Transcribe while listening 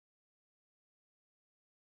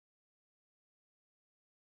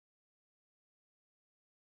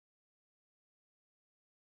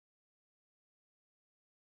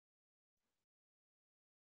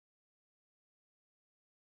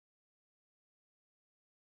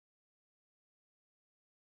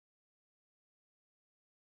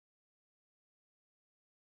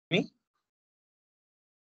Me?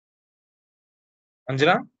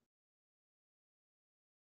 Anjana?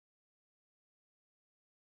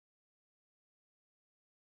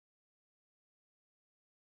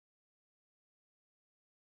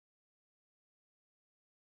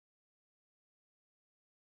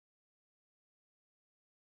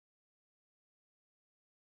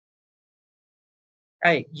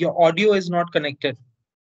 Hi, your audio is not connected.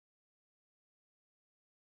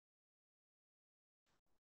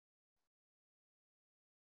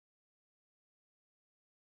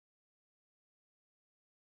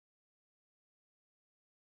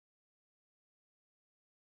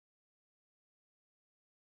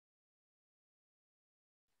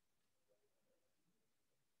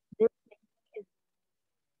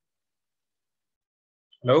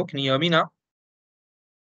 Hello, can you hear me now?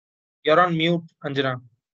 You're on mute, Anjana.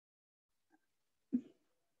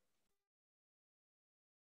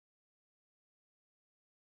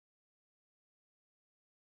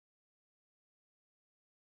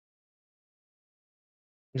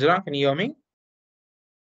 Anjana, can you hear me?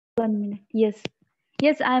 1 minute. Yes.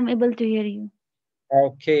 Yes, I am able to hear you.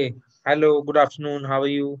 Okay. Hello, good afternoon. How are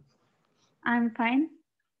you? I'm fine.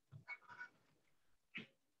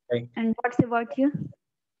 Right. And what's about you?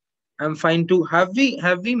 I'm fine too. Have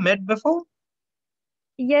we met before?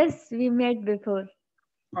 Yes, we met before.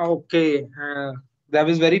 Okay. That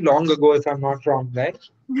was very long ago, if I'm not wrong, right?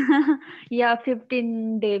 Yeah,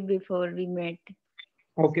 15 day before we met.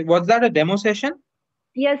 Okay. Was that a demo session?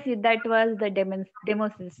 Yes, that was the demo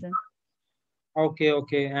session. Okay,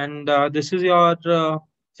 okay. And this is your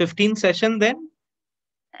 15th session then?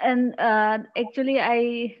 And actually,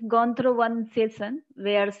 I gone through one session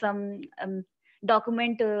where some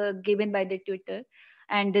document given by the tutor,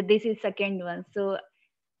 and this is second one. So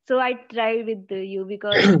I tried with you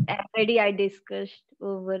because already I discussed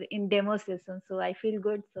over in demo session. So I feel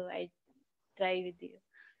good. So I try with you.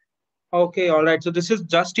 Okay, all right. So this is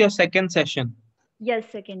just your second session. Yes,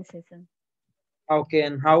 second session. Okay,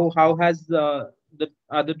 and how has the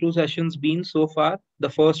other two sessions been so far? The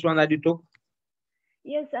first one that you took?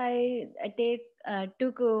 Yes, I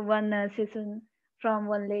took one session from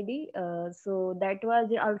one lady. So that was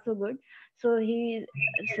also good. So she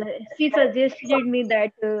suggested me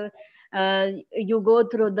that you go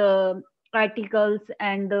through the articles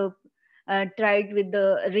and try it with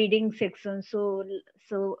the reading section. So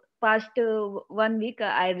past 1 week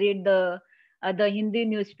I read the Hindi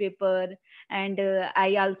newspaper, and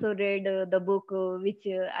I also read the book which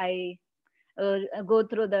I go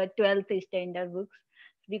through the 12th standard books,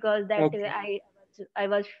 because that Okay. I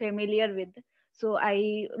was familiar with. So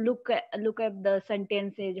I look at the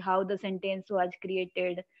sentences, how the sentence was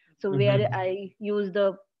created. So where Mm-hmm. I use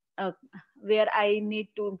the uh, where I need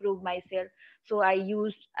to improve myself. So I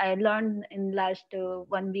learned in last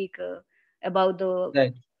 1 week about the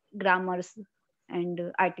Right. grammars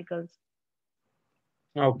and articles.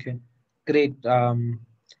 Okay. Great.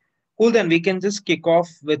 Cool. Then we can just kick off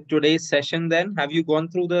with today's session. Then have you gone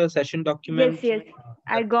through the session Yes, document? yes.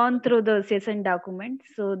 I gone through the session document,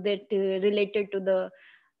 so that related to the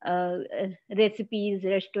recipes,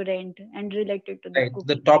 restaurant, and related to the Right.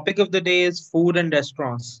 The cooking. topic of the day is food and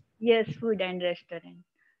restaurants. Yes, food and restaurant.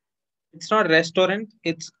 It's not restaurant.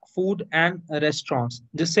 It's food and restaurants.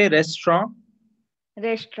 Just say restaurant.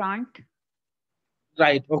 Restaurant.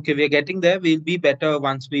 Right. Okay. We're getting there. We'll be better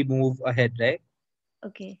once we move ahead. Right.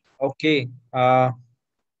 Okay. Okay. How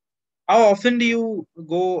often do you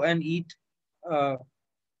go and eat uh,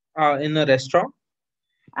 in a restaurant?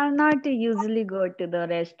 I'm not usually go to the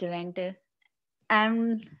restaurant.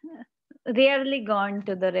 I'm rarely gone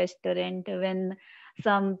to the restaurant when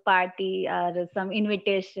some party or some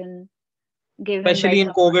invitation given by Especially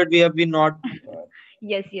in someone. COVID, we have been not uh,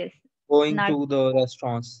 Yes, yes. going Not to the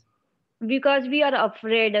restaurants. because we are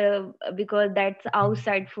afraid, because that's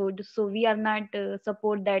outside food, so we are not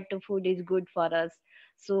support that food is good for us.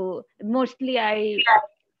 So mostly I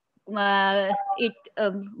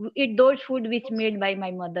eat those food which made by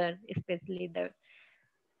my mother, especially the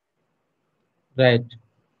Right.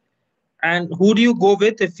 And who do you go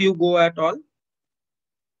with if you go at all?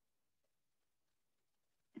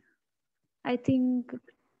 I think.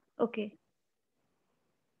 Okay.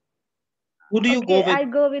 Who do you Okay, go with? I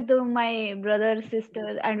go with my brother,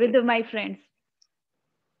 sister, and with my friends.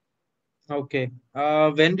 Okay.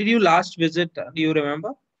 When did you last visit? Do you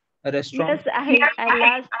remember a Yes, restaurant? I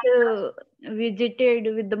last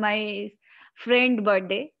visited with my friend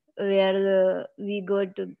birthday, where we go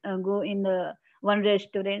in the one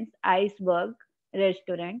restaurant, Iceberg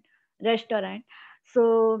restaurant.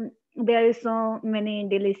 So there is so many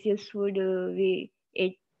delicious food we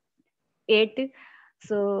ate.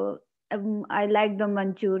 So I like the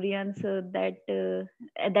Manchurian. So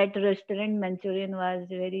that restaurant Manchurian was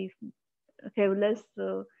very fabulous.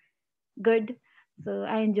 So good. So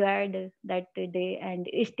I enjoyed that day, and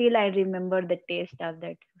still I remember the taste of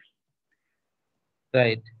that.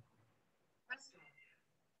 Right.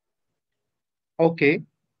 Okay.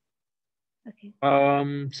 Okay.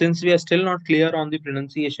 Since we are still not clear on the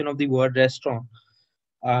pronunciation of the word restaurant,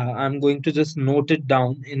 I'm going to just note it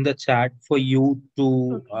down in the chat for you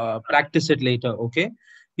to Okay. practice it later. Okay.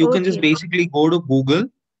 You can just Okay. basically go to Google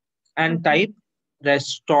and Okay. type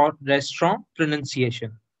restaurant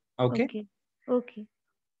pronunciation. Okay. Okay. Okay.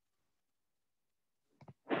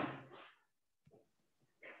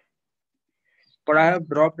 But I have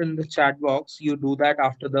dropped in the chat box. You do that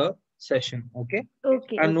after the session. Okay.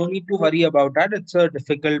 Okay. And no Okay. need to worry about that. It's a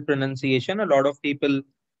difficult pronunciation. A lot of people,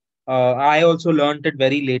 I also learned it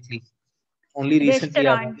very lately. Only recently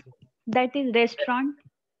I've Restaurant. That is restaurant.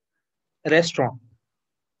 restaurant.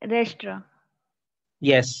 Restaurant.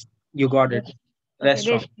 Yes, you got it. Okay. Okay.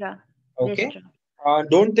 Restaurant. Restaurant. Okay. Restaurant.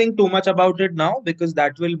 Don't think too much about it now because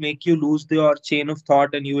that will make you lose your chain of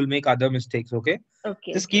thought and you will make other mistakes. Okay.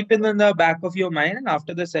 Okay. Just Okay. keep it in the back of your mind, and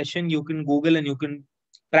after the session, you can Google and you can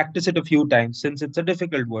practice it a few times since it's a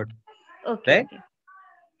difficult word, Okay. right? Okay.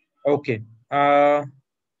 Okay.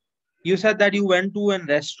 You said that you went to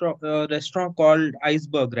a restaurant called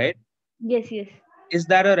Iceberg, right? Yes. Yes. Is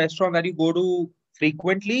that a restaurant that you go to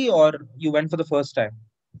frequently or you went for the first time?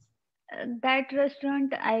 That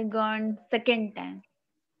restaurant I gone second time.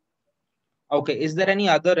 Okay. Is there any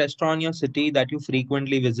other restaurant in your city that you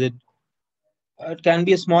frequently visit? It can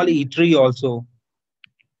be a small eatery also.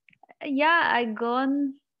 Yeah, I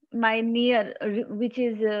gone my near, which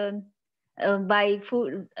is by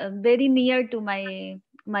food very near to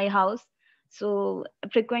my house. So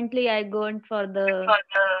frequently I gone for the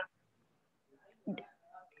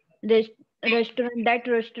rest, restaurant. That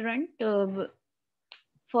restaurant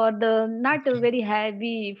for the not a Okay. very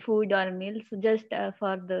heavy food or meals, just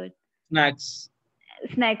for the Snacks.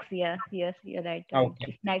 snacks. Yeah, yes, you're right, right.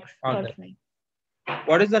 Okay. Snacks All for right. snacks.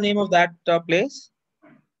 What is the name of that place?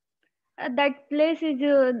 That place is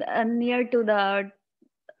near to the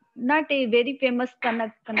not a very famous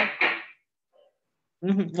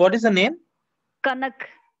What is the name? Kanak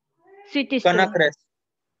sweet Kanak stall. Rest.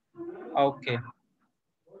 Okay.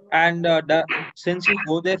 And since you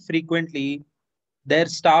go there frequently, their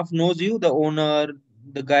staff knows you, the owner,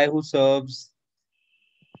 the guy who serves.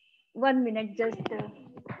 1 minute, just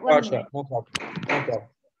Oh, 1 minute. sure. No problem. No problem.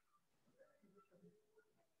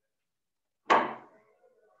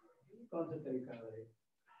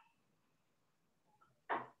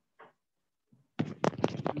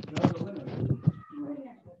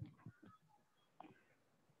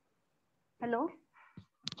 Hello.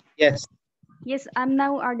 Yes. Yes, I'm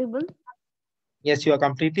now audible. Yes, you are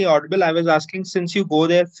completely audible. I was asking, since you go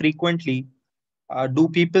there frequently, do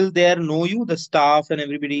people there know you, the staff and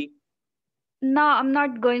everybody? No, I'm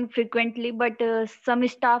not going frequently, but some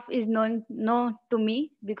staff is knowing know to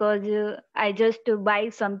me because I just buy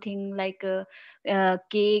something like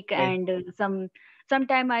cake Right. and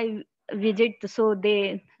sometime I visit, so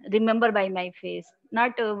they remember by my face,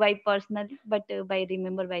 not by personally, but by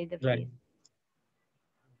remember by the Right. face.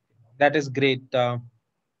 That is great.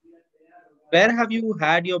 Where have you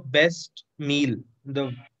had your best meal?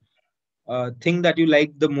 The thing that you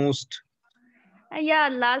like the most? Yeah,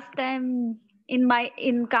 last time in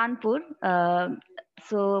Kanpur,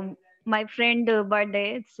 so my friend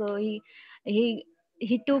birthday, so he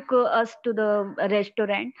he took us to the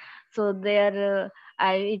restaurant. So there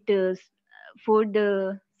I eat food.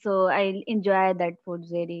 So I enjoy that food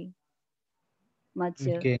very much.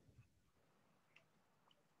 Okay,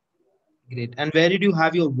 great. And where did you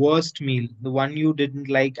have your worst meal? The one you didn't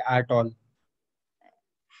like at all?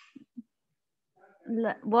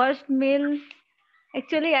 Worst meal.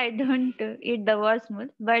 Actually, I don't eat the worst meal,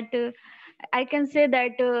 but I can say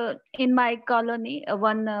that in my colony,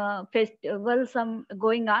 one festival some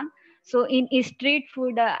going on. So in street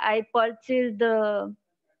food, I purchased the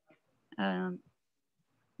uh,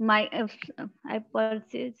 my I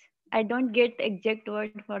purchased. I don't get exact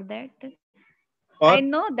word for that. I Or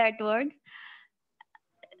know that word.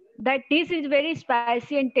 That dish is very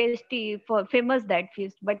spicy and tasty for famous that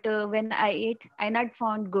fish. But when I ate, I not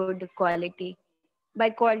found good quality. By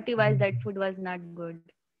quality wise, that food was not good.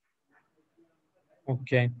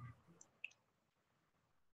 okay.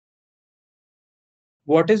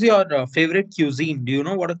 What is your favorite cuisine? Do you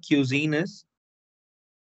know what a cuisine is?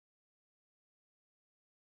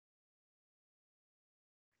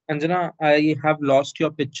 Anjana, I have lost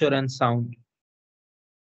your picture and sound.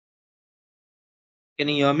 Can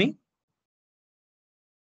you hear me?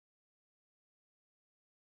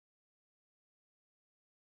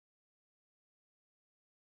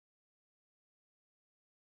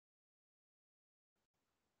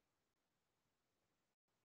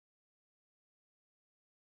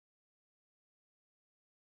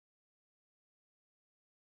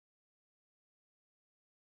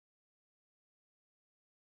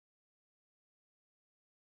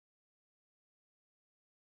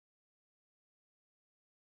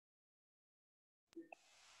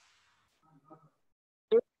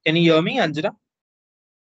 Can you hear me, Anjana?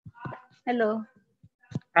 Hello.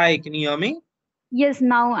 Hi, can you hear me? Yes,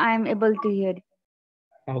 now I am able to hear.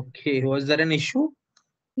 Okay, was there an issue?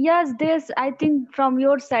 Yes, this I think from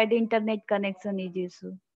your side internet connection is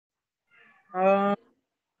issue. Uh,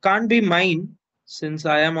 can't be mine since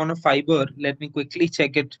I am on a fiber. Let me quickly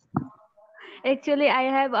check it. Actually, I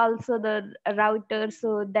have also the router,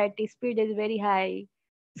 so that speed is very high.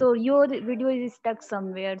 So your video is stuck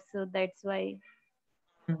somewhere, so that's why.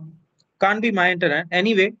 Hmm. Can't be my internet.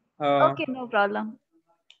 Anyway, Okay, no problem.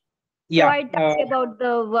 So yeah, I talk about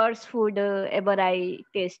the worst food ever I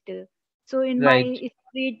taste. So in my right,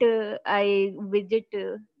 street, I visit.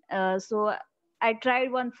 So I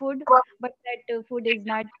tried one food, but that food is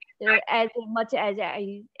not as much as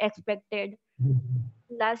I expected.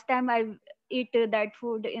 Last time I eat that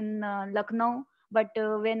food in Lucknow, but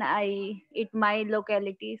when I eat my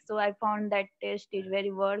locality, so I found that taste is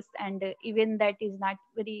very worse, and even that is not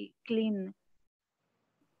very clean,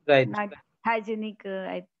 right. not hygienic.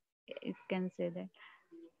 I can say that.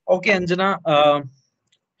 Okay, Anjana,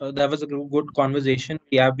 that was a good conversation.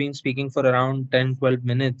 We have been speaking for around 10, 12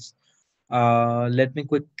 minutes. Let me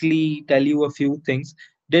quickly tell you a few things.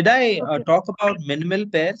 Did I Okay, talk about minimal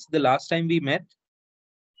pairs the last time we met?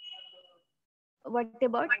 what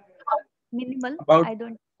about minimal? About I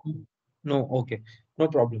don't. no, okay, no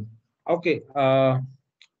problem. Okay,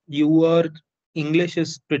 your English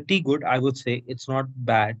is pretty good, I would say. It's not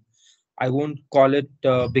bad. I won't call it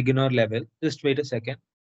beginner level. Just wait a second.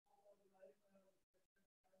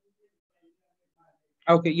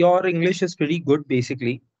 Okay, your English is pretty good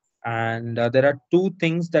basically. And there are two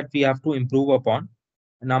things that we have to improve upon.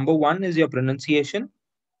 Number one is your pronunciation,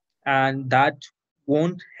 and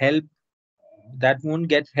won't help, that won't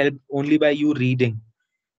get help only by you reading.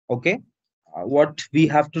 Okay. What we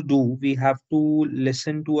have to do, we have to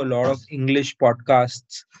listen to a lot of English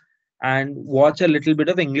podcasts and watch a little bit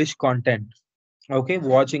of English content. Okay,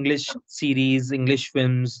 watch English series, English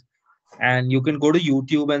films, and you can go to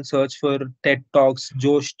YouTube and search for TED Talks,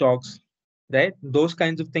 Josh Talks, right? Those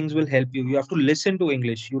kinds of things will help you. You have to listen to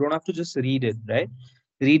English. You don't have to just read it, right?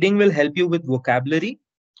 Reading will help you with vocabulary.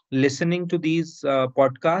 Listening to these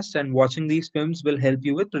podcasts and watching these films will help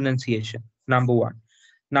you with pronunciation. Number one.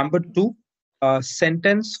 Number two,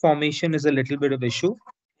 sentence formation is a little bit of issue.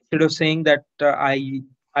 Instead of saying that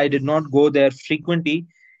I did not go there frequently,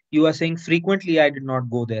 you are saying frequently I did not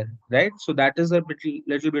go there, right? So that is a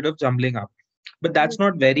little bit of jumbling up, but that's Yes.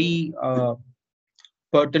 not very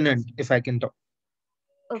pertinent, if I can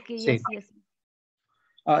Okay. say. Yes. Yes.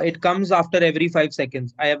 It comes after every 5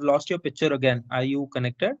 seconds. I have lost your picture again. Are you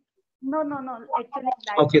connected? No. No. No. Actually,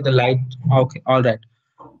 light Okay, the was. light. Okay, all right.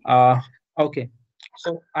 Uh, okay.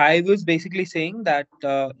 So I was basically saying that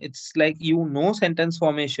it's like sentence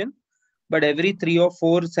formation, but every 3 or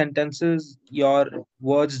 4 sentences, your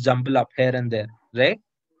words jumble up here and there, right?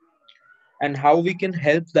 And how we can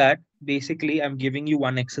help that, basically, I'm giving you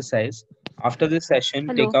one exercise. After this session,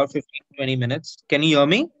 take Hello. out 15 to 20 minutes. Can you hear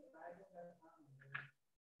me?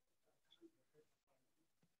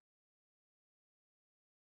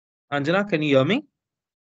 Anjana, can you hear me?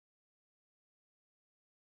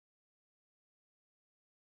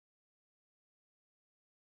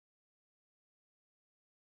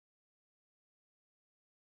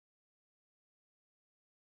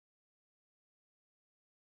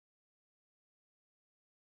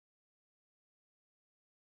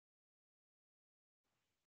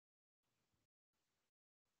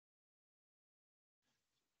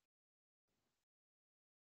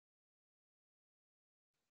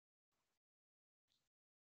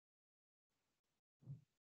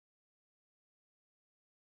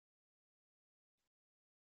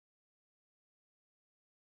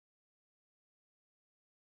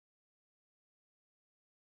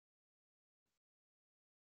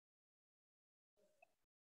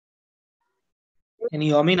 Can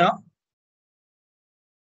you hear me now?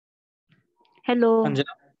 Hello.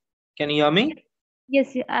 Anjana, can you hear me?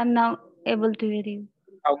 Yes. I'm now able to hear you.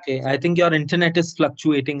 Okay, I think your internet is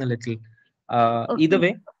fluctuating a little. Either Okay.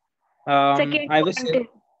 way, Second I was point. saying,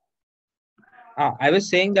 I was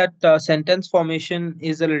saying that sentence formation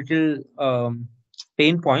is a little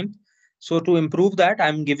pain point. So to improve that,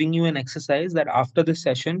 I'm giving you an exercise that after this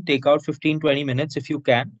session, take out 15-20 minutes if you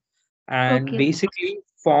can, and Okay. basically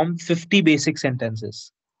form 50 basic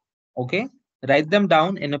sentences. Okay, write them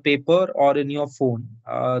down in a paper or in your phone.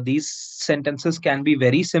 These sentences can be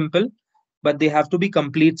very simple, but they have to be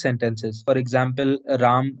complete sentences. For example,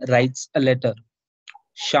 Ram writes a letter,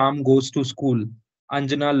 Sham goes to school,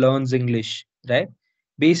 Anjana learns English, right?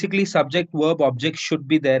 Basically, subject, verb, object should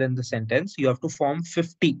be there in the sentence. You have to form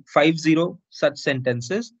 50 such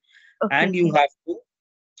sentences, Okay. and you Okay. have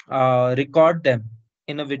to record them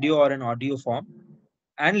in a video or an audio form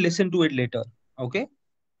and listen to it later. Okay,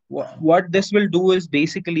 what this will do is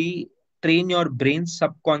basically train your brain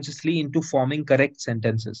subconsciously into forming correct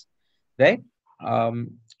sentences, right?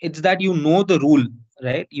 It's that you know the rule,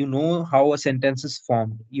 right? You know how a sentence is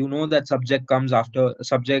formed. You know that subject comes after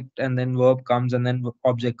subject, and then verb comes, and then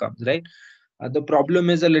object comes, right? The problem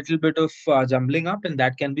is a little bit of jumbling up, and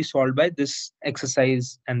that can be solved by this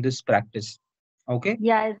exercise and this practice. Okay.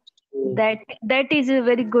 Yeah, So, that is a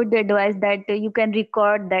very good advice that you can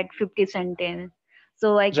record that 50 sentence.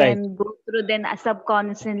 So I right. can go through, then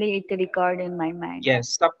subconsciously it record in my mind.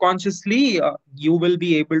 Yes, subconsciously, you will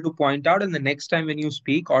be able to point out, and the next time when you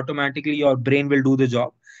speak, automatically your brain will do the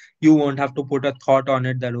job. You won't have to put a thought on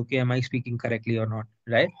it that, okay, am I speaking correctly or not,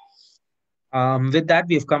 right? With that,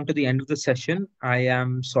 we have come to the end of the session. I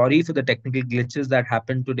am sorry for the technical glitches that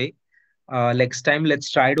happened today. Next time, let's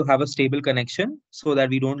try to have a stable connection so that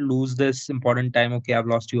we don't lose this important time. Okay, I've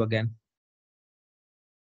lost you again.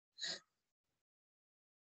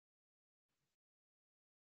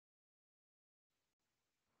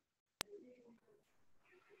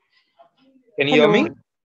 Can you hear Hello. me?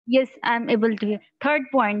 Yes, I'm able to hear. Third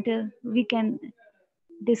point, we can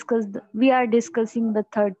discuss. We are discussing the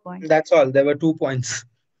third point. That's all. There were 2 points.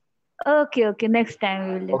 Okay, okay. Next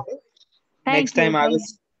time we will. Okay. Next Thank you. time, I Thank you.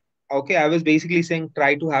 was okay. I was basically saying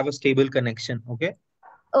try to have a stable connection. Okay,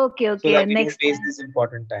 Okay, so okay. that we don't Next waste time. this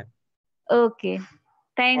important time. Okay.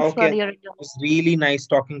 Thanks for Okay, your it advice. was really nice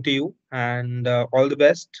talking to you, and all the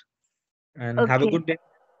best, and have a Okay. good day.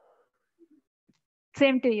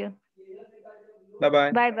 Same to you. Bye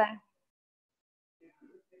bye. Bye bye.